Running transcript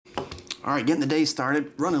All right, getting the day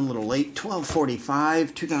started. Running a little late.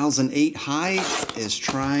 12:45. 2008 High is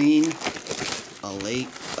trying a late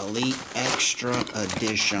Elite Extra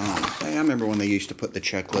Edition. Hey, I remember when they used to put the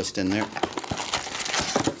checklist in there.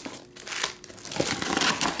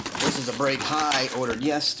 This is a break high ordered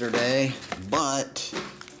yesterday, but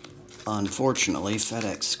unfortunately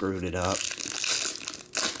FedEx screwed it up.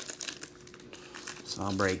 So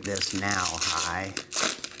I'll break this now high.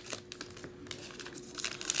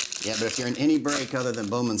 Yeah, but if you're in any break other than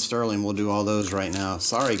Bowman Sterling, we'll do all those right now.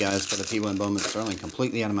 Sorry, guys, for the people in Bowman Sterling.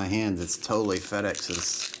 Completely out of my hands. It's totally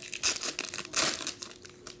FedEx's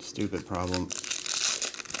stupid problem.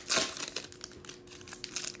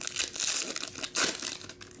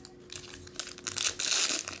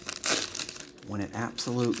 When it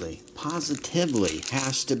absolutely, positively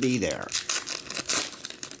has to be there,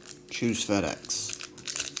 choose FedEx.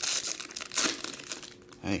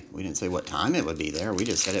 Hey, we didn't say what time it would be there. We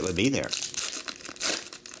just said it would be there.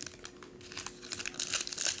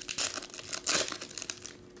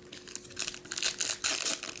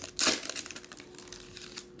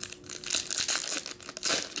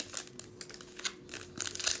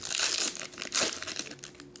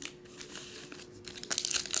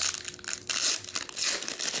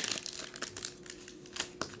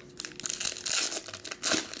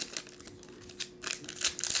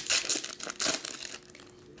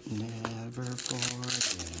 Never forget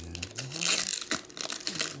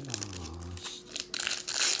what lost.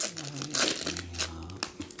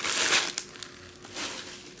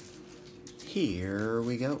 Here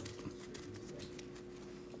we go.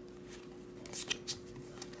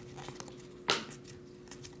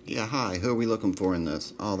 Yeah, hi. Who are we looking for in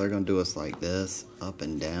this? Oh, they're going to do us like this, up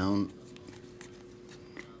and down.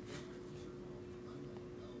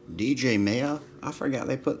 DJ Maya? I forgot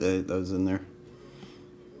they put those in there.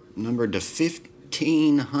 Numbered to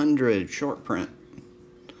 1,500, short print.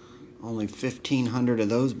 Only 1,500 of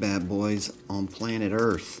those bad boys on planet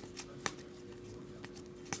Earth.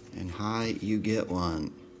 And high, you get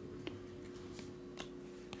one.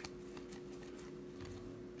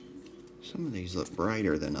 Some of these look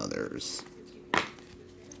brighter than others. Oh,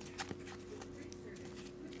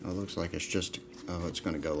 it looks like it's just, oh, it's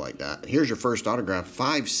going to go like that. Here's your first autograph,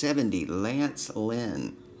 570, Lance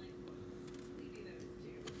Lynn.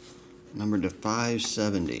 Numbered to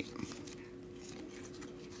 570.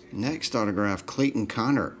 Next autograph, Clayton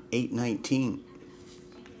Connor, 819.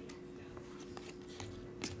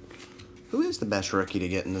 Who is the best rookie to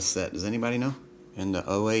get in this set? Does anybody know? In the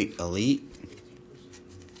 08 Elite?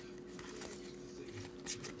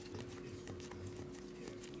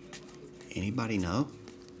 Anybody know?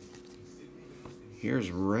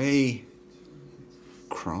 Here's Ray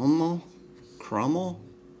Crummell.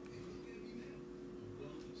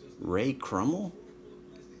 Ray Crummell?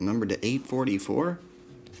 Numbered to 844?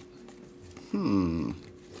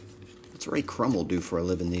 What's Ray Crummell do for a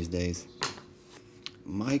living these days?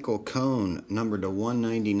 Michael Cohn, numbered to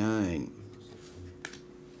 199.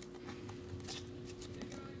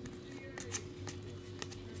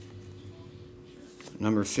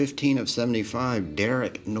 Number 15 of 75,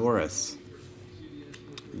 Derek Norris.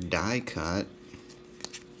 Die cut.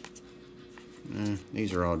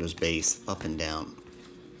 These are all just base, up and down.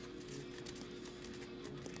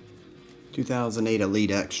 2008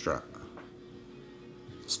 Elite Extra.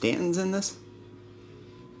 Stanton's in this?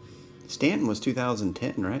 Stanton was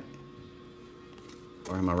 2010, right?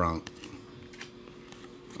 Or am I wrong?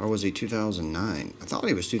 Or was he 2009? I thought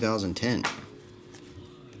he was 2010.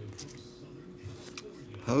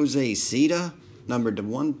 Jose Cita, numbered to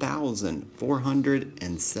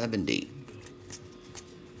 1,470.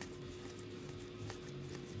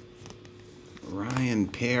 Ryan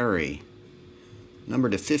Perry,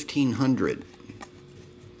 numbered to 1,500.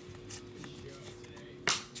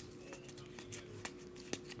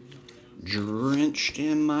 Drenched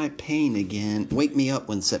in my pain again. Wake me up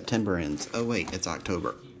when September ends. Oh wait, it's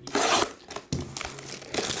October.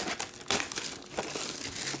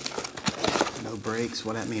 No breaks.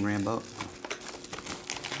 What that mean, Rambo?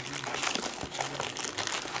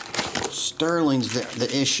 Sterling's the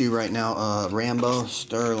issue right now. Rambo,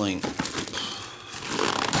 Sterling.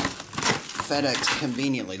 FedEx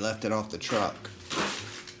conveniently left it off the truck.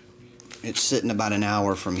 It's sitting about an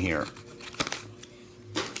hour from here.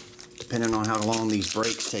 Depending on how long these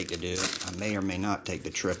breaks take to do, I may or may not take the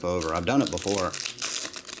trip over. I've done it before.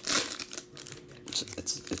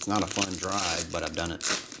 It's not a fun drive, but I've done it.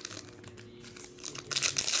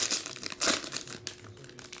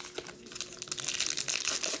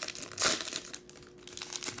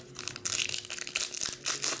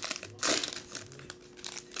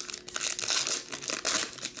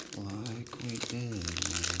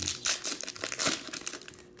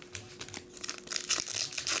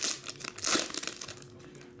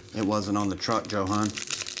 It wasn't on the truck, Johan.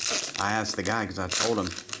 I asked the guy because I told him.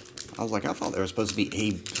 I was like, I thought there was supposed to be,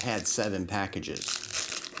 he had 7 packages.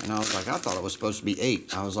 And I was like, I thought it was supposed to be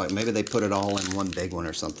 8. I was like, maybe they put it all in one big one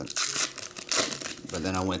or something. But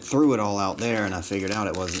then I went through it all out there and I figured out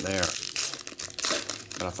it wasn't there.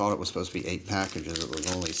 But I thought it was supposed to be 8 packages. It was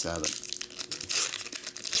only 7.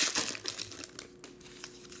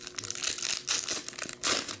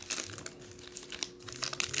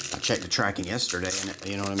 I checked the tracking yesterday and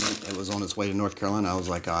you know what I mean? It was on its way to North Carolina. I was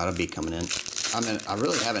like, oh, it'll be coming in. I mean, I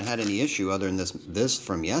really haven't had any issue other than this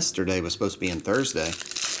from yesterday was supposed to be in Thursday.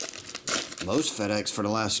 Most FedEx for the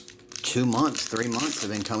last 2 months, 3 months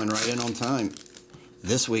have been coming right in on time.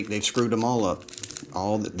 This week they've screwed them all up.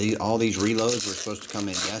 All these reloads were supposed to come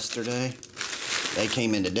in yesterday. They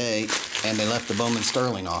came in today, and they left the Bowman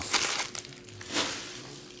Sterling off.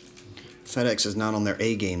 FedEx is not on their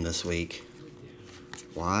A game this week.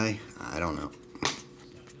 Why? I don't know.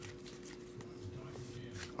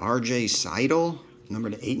 RJ Seidel, number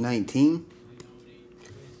to 819.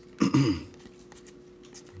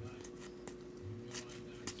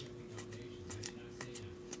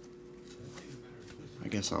 I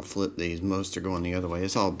guess I'll flip these. Most are going the other way.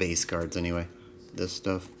 It's all base cards anyway. This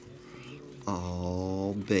stuff.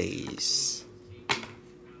 All base.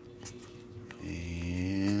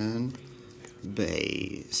 And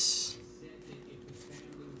base.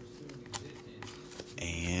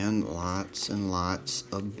 And lots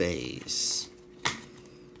of base.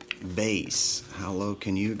 Base. How low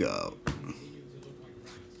can you go?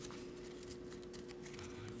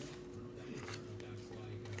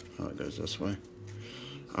 Oh, it goes this way.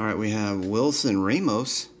 All right, we have Wilson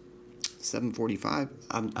Ramos, 745.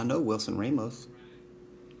 I know Wilson Ramos.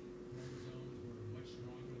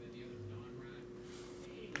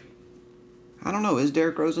 I don't know. Is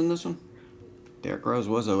Derrick Rose in this one? Derrick Rose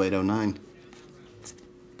was 0809.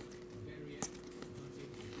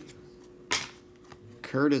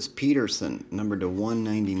 Curtis Peterson, number to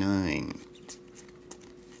 199.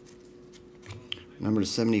 Number to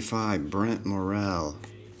 75, Brent Morrell.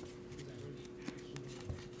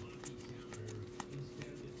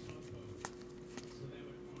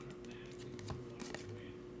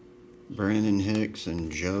 Brandon Hicks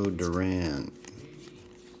and Joe Durant.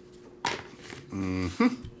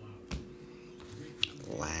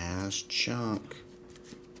 Last chunk.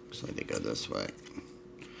 Looks like they go this way.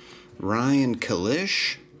 Ryan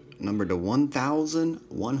Kalish, number to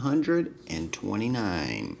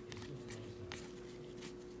 1,129.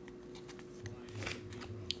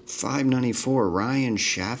 594, Ryan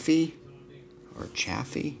Chaffee, or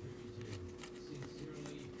Chaffee.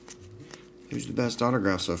 Who's the best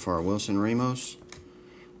autograph so far? Wilson Ramos.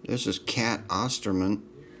 This is Cat Osterman.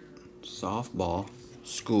 Softball.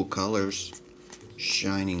 School colors.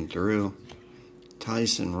 Shining through.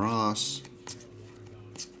 Tyson Ross.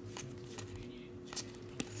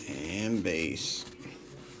 And base.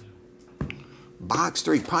 Box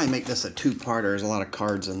 3. Probably make this a 2-parter. There's a lot of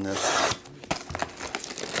cards in this.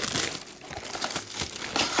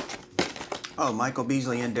 Oh, Michael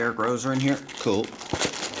Beasley and Derrick Rose are in here. Cool.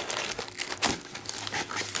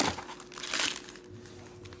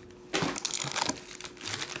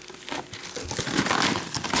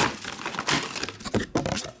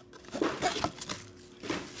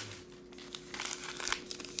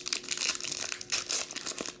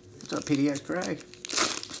 What's up, PDX Greg?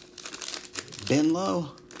 Ben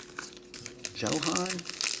Lowe. Johan.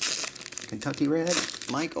 Kentucky Red.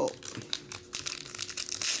 Michael.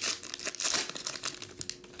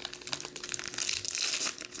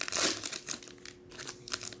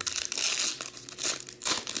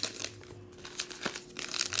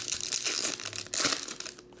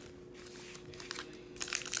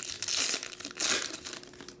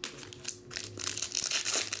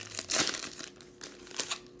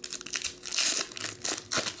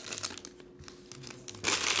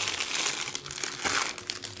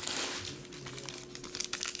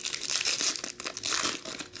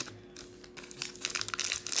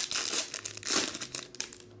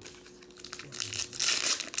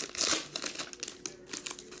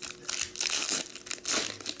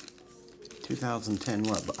 $2010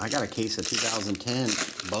 what? I got a case of 2010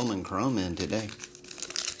 Bowman Chrome in today.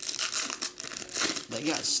 They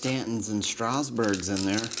got Stantons and Strasburgs in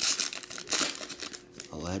there.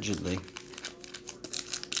 Allegedly.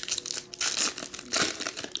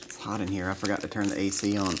 It's hot in here. I forgot to turn the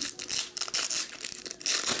AC on.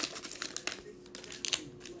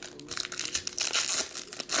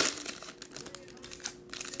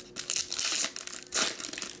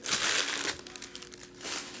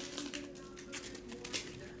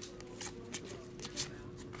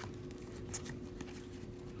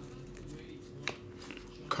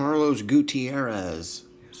 Carlos Gutierrez,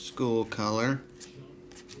 school color.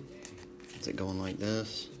 Is it going like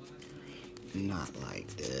this? Not like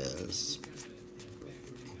this.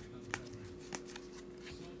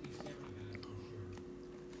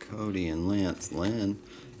 Cody and Lance Lynn.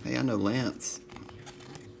 Hey, I know Lance.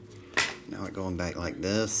 Now we're going back like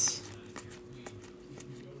this.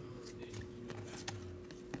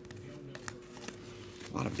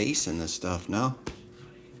 A lot of base in this stuff, no?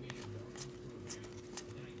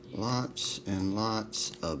 Lots and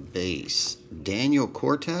lots of base. Daniel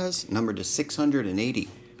Cortez, numbered to 680.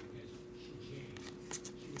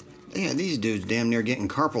 Yeah, these dudes damn near getting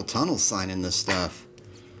carpal tunnel signing this stuff.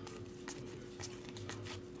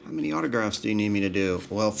 How many autographs do you need me to do?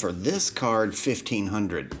 Well, for this card,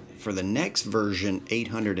 1,500. For the next version,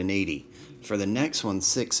 880. For the next one,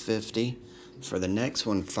 650. For the next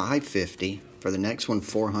one, 550. For the next one,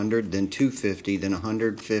 400, then 250, then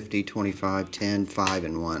 150, 25, 10, 5,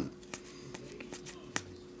 and 1.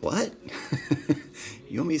 What?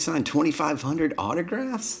 You want me to sign 2,500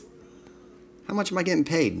 autographs? How much am I getting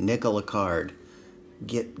paid? Nickel a card.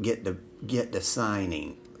 Get the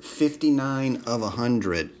signing. 59 of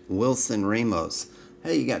 100. Wilson Ramos.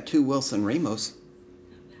 Hey, you got 2 Wilson Ramos.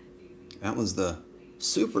 That was the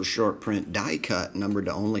super short print die cut, numbered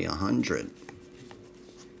to only 100.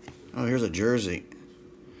 Oh, here's a jersey.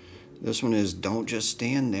 This one is Don't Just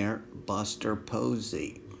Stand There, Buster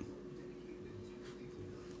Posey.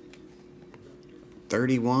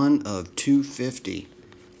 31 of 250.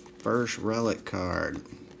 First relic card.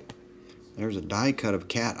 There's a die cut of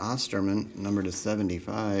Cat Osterman, numbered to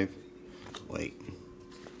 75. Wait.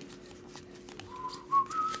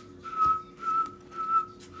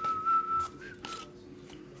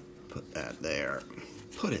 Put that there.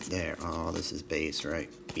 Put it there. Oh, this is base, right?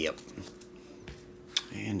 Yep.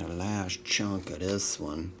 And the last chunk of this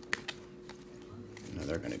one. Now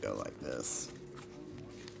they're going to go like this.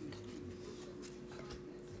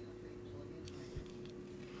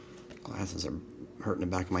 Glasses are hurting the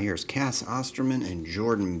back of my ears. Cass Osterman and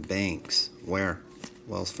Jordan Banks. Where?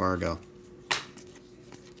 Wells Fargo.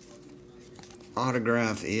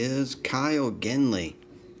 Autograph is Kyle Genley.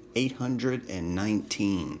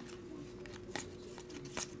 819.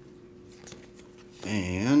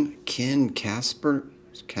 And Ken Kasparek,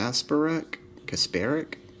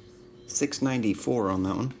 694 on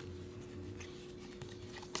that one.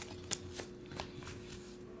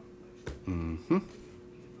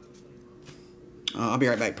 I'll be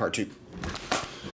right back, part 2.